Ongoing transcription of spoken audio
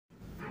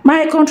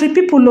My country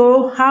people,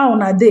 oh, how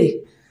una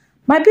dey?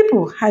 My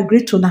people, I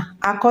greet una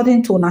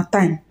according to una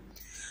time.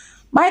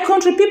 My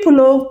country people,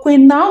 oh,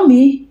 Queen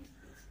Naomi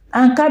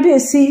and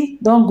Kabiyesi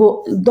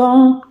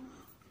don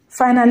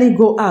finally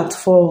go out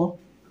for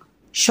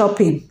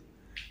shopping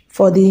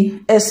for the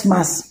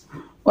Xmas.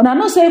 Una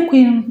know say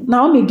Queen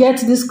Naomi get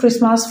this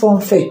Christmas fun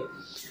fair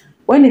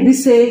when e be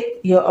say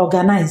you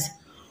organize,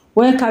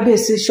 when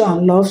Kabiyesi show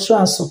am love, show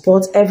am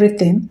support,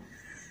 everything.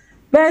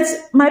 But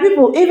my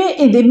people, even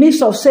in the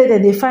midst of say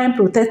that they find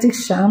protective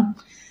charm,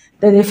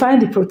 that they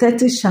find the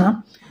protective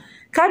charm,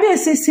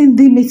 Kabiyesi still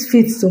deem it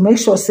fit to make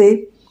sure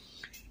say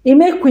e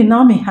make Queen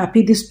Naomi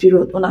happy this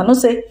period. Una know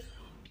say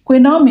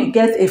Queen Naomi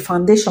get a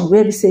foundation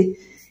where we say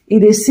e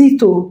dey see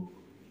to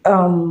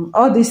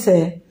all these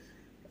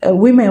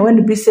women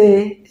when we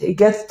say e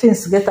get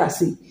things get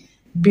as e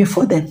be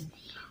for them.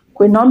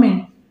 Queen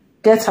Naomi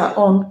get her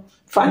own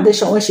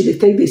foundation where she dey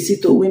take dey see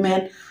to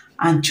women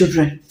and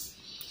children.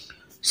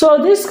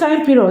 So this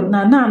kind period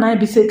now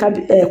be say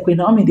Queen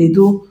Naomi dey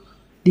do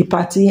the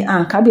party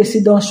and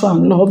Kabiyesi don show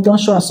am love, don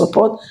show am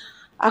support.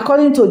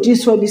 According to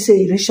gist wey be say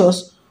e reach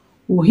us,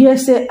 we hear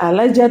say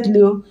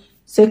allegedly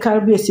say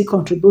Kabiyesi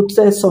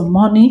contributed some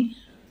money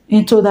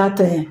into that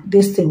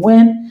this thing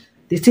when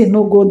the thing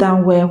no go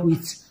down well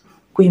with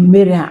Queen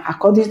Mariam.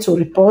 According to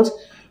report,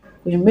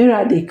 Queen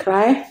Mariam dey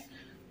cry,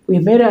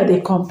 Queen Mariam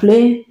dey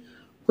complain,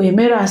 Queen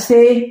Mariam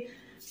say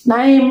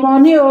na im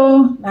money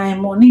o, na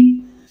im money.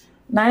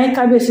 Na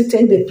Kabiyesi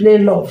take dey play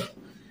love.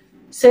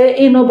 Say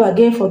he no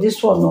bargain for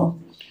this one o.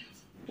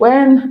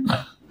 When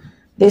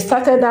they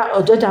started that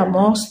Ojoja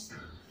mosque,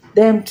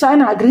 dem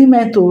sign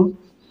agreement to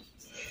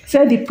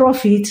say the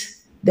profit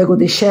they go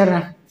dey share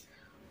am.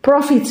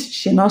 Profit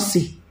she no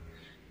see,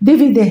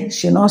 dividend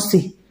she no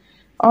see.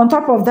 On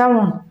top of that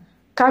one,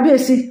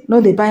 Kabiyesi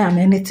no dey buy am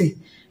anything.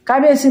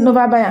 Kabiyesi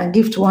never buy am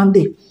gift one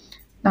day.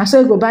 Na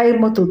so he go buy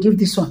motor give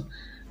this one,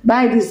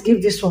 buy this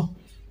give this one.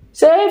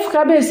 Say if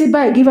Kabiyesi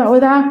buy give am,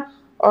 whether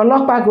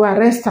Olopa go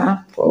arrest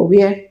am for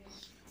where,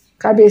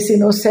 Kabiyesi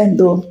no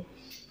send o.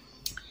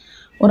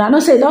 Una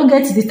know say don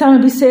get the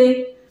time we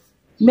say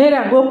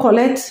Mariam go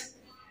collect,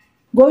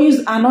 go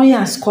use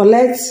annoyance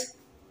collect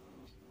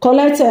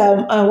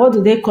what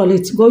do they call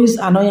it? Go use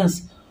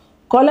annoyance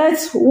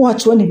collect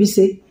watch when e be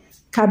say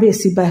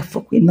Kabiyesi buy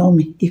for Queen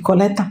Naomi. E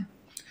collect am.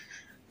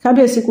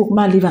 Kabiyesi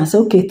kukuma leave am say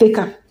okay, take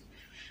am.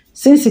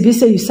 Since e be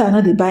say you say I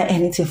no dey buy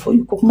anything for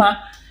you, kukuma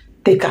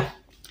take am.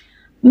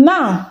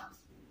 Now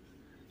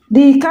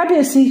the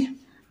Kabiyesi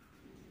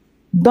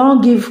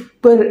don give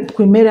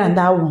Queen Mariam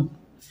that one,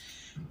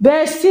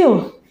 but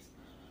still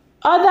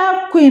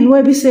other queen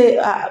wey be say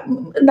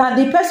na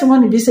the person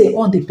wey be say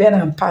on the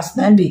parent pass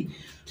na be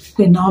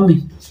Queen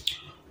Naomi.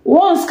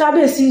 Once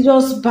Kabiyesi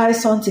just buy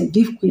something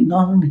give Queen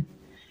Naomi,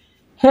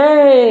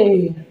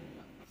 hey,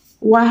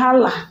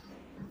 wahala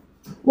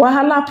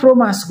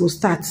promise go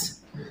start.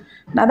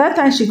 Na that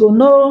time she go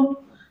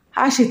know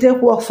how she take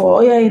work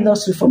for oil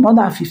industry for more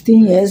than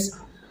 15 years.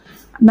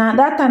 Na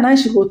that time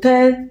she go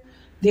tell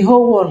the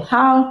whole world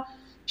how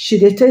she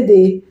dey take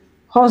the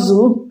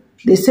hustle,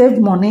 dey save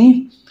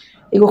money.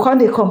 E go come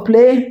dey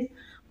complain,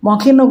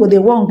 monkey no go dey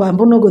walk,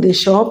 bamboo no go dey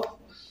chop.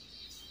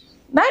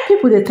 Now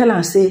people dey tell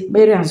am say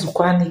Mariam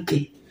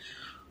Zukwanike.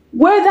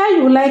 Whether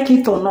you like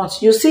it or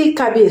not, you see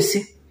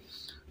Kabiyesi,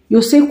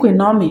 you see Queen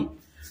Naomi.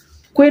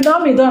 Queen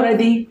Naomi don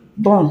already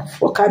born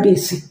for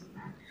Kabiyesi.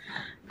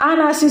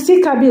 And as you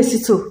see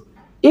Kabiyesi too,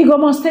 he go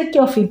must take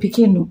care of him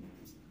pikin o.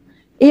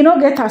 He no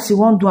get as he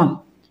wan do am.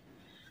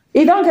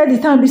 He don't get the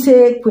time be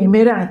say Queen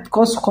Mariam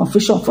cause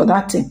confusion for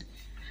that thing.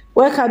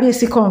 Where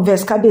Kabiyesi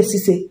converse, Kabiyesi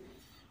say,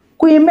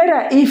 Queen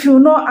Mariam, if you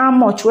know how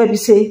much wey be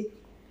say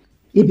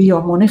it be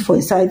your money for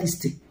inside this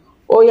thing,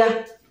 oh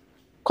yeah,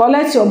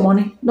 collect your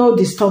money, no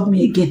disturb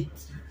me again.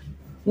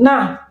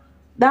 Now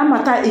that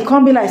matter, it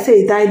can't be like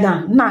say it died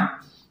down. Now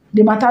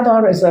the matter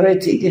don't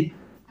resurrect again.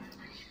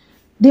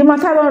 The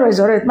matter don't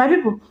resurrect. My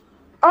people,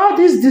 all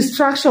this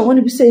distraction when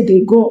you say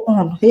they go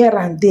on here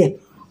and there,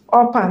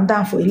 up and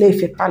down for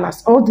Ile-Ife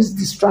Palace, all this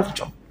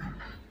distraction,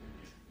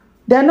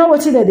 they know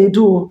what that they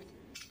do.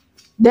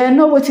 They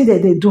know what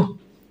that they do.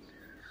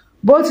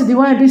 Both the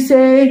one be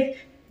say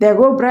they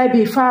go bribe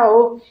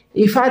Ifa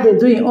they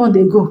do it on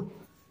they go.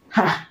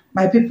 Ha,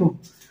 my people,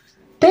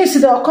 things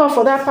they occur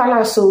for that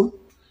palace. So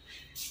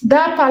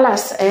that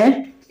palace,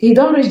 he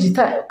don't reach the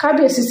time.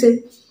 Kabiyesi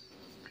say,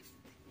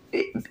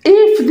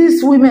 if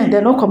these women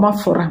they don't come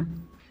out for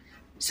him,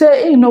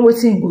 say he know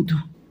what he go do.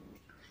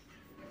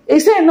 He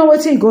say he know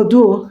what he go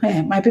do.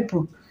 My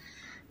people,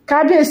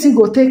 Kabiyesi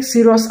go take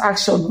serious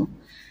action.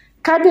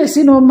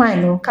 Kabiyesi no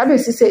mind.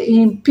 Kabiyesi say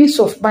in peace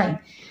of mind,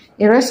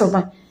 in rest of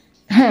mind.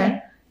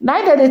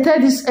 Neither they tell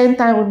this end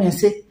time women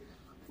say,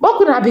 but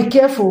could I be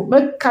careful?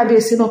 Make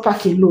Kabiyesi no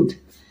pack a load.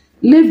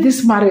 Leave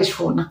this marriage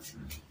for now.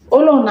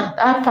 All on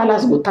that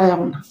palace go tire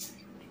on.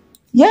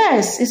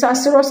 Yes, it's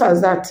as serious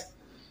as that.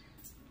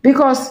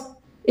 Because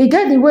it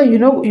get the way you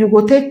know you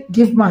go take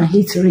give man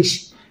hit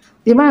rich.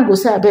 The man go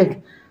say, I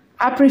beg,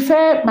 I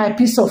prefer my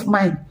peace of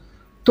mind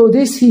to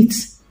this heat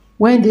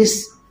when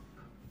these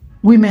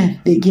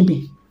women they give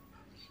me.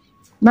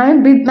 Now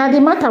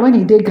the matter when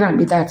he dey ground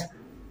be that.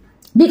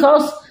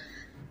 Because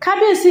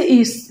Kabiyesi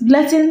is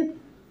letting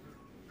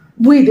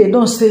they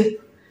don't say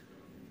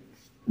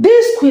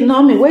this Queen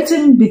Naomi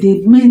wetin be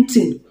the main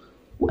thing.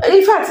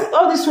 In fact,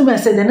 all these women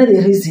say they know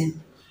the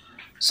reason.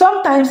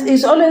 Sometimes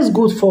it's always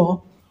good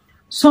for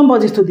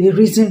somebody to dey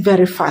reason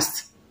very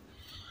fast.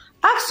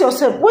 Ask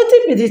yourself,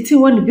 wetin be the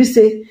thing when you be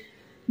say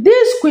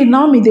this Queen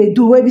Naomi they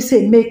do wey be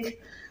say make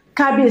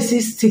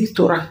Kabiyesi stick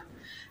to her.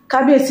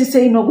 Kabiyesi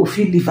say no go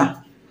fit leave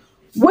her.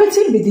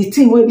 Wetin be the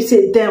thing wey be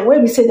say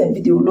them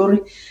be the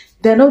Olori,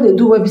 they know they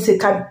do wey be say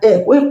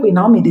wey Queen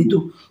Naomi they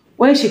do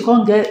when she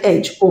can't get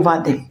edge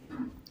over them.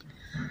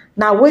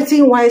 Now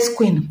waiting wise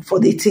queen for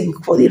the thing,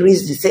 for the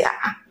reason they say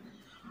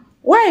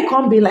why it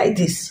can't be like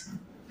this?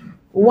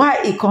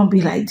 Why it can't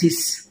be like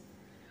this?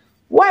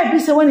 Why be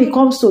say when it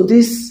comes to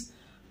this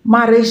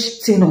marriage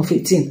thing of a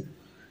thing,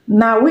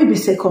 now we be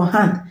second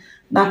hand,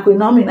 now Queen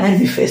Naomi na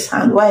be first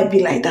hand? Why it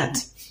be like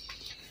that?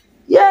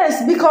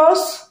 Yes,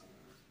 because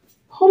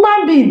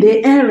human being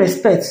they earn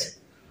respect.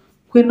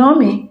 Queen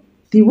Naomi,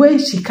 the way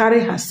she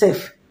carry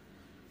herself,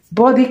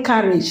 body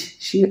carriage,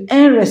 she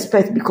earn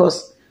respect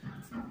because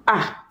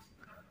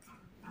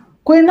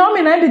Queen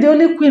Naomi na be the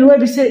only queen where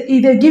we say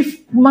they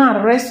give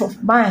man rest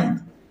of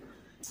mind.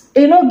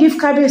 E no give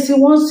Kabiyesi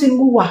one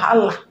single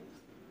wahala.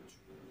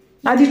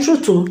 Na the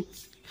truth too.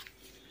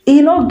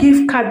 E no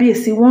give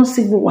Kabiyesi one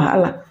single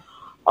wahala.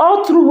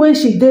 All through when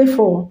she dey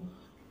for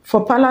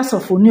palace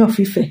of Ooni of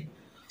Ife.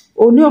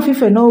 Ooni of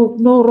Ife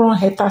no run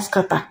heta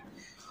scatter.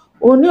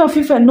 Ooni of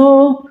Ife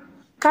no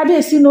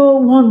Kabiyesi no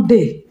one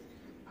day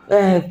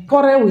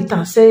quarrel with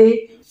am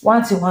say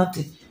one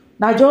thing.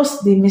 Na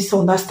just the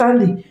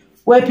misunderstanding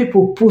where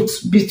people put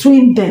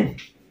between them.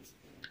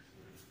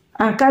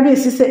 And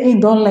Kabiyesi say he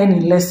don't learn a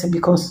lesson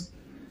because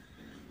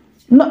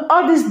no,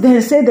 all this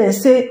they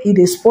say it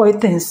dey spoil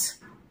things.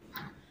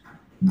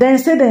 They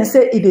say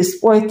it dey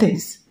spoil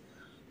things.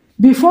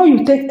 Before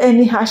you take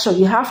any action,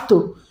 you have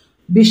to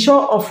be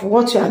sure of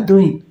what you are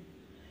doing.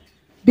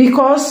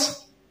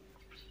 Because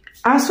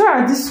as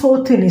far as this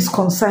whole thing is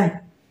concerned,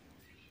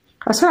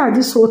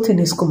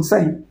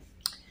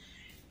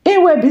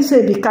 in where be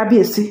say be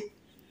Kabiyesi,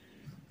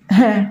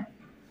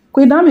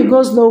 Queen Naomi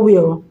goes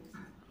nowhere.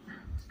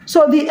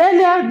 So the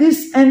earlier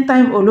this end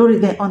time Olori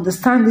they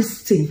understand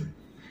this thing,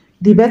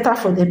 the better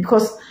for them.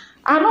 Because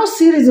I no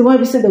see reason why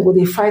we say they go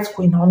they fight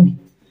Queen Naomi.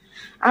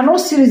 I no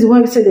see reason why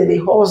we say that they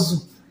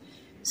hustle.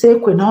 Say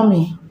Queen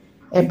Naomi,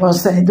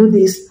 must do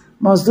this,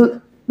 must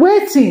do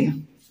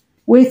waiting.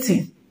 Why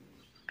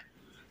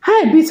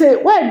be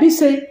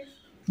say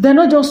they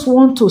not just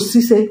want to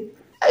see say.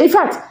 In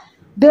fact,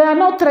 they are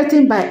not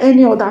threatened by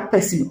any other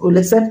person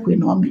except Queen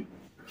Naomi.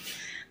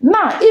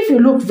 Now, if you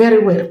look very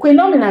well, Queen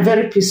Naomi is a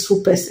very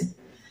peaceful person.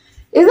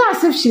 It's not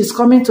as if she's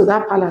coming to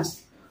that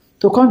palace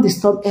to come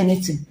disturb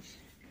anything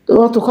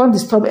or to come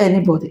disturb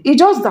anybody. It's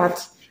just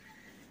that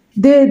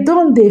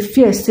they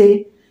fear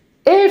say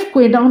if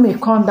Queen Naomi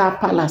come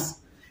that palace,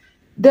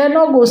 they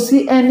not go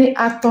see any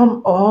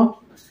atom or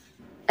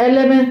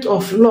element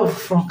of love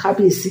from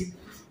Kabiyesi.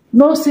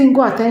 No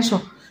single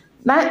attention.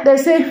 Like they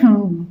say,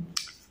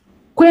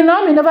 Queen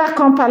Naomi never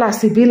come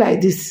palace to be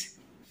like this.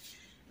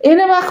 He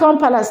never come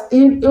palace.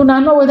 You don't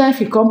know whether if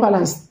he come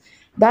palace,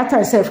 that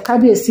time self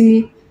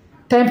Kabiyesi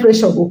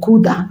temperature will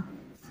cool down.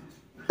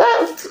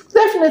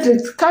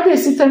 Definitely,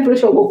 Kabiyesi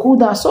temperature will cool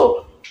down.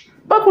 So,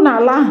 but could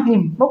allow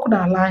him.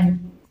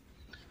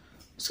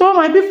 So,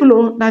 my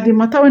people, now the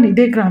matter when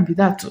they grand be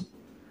that too.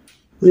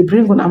 We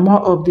bring on a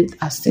more update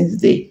as things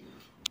they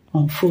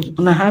on food.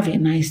 Una have a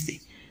nice day.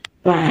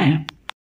 Bye.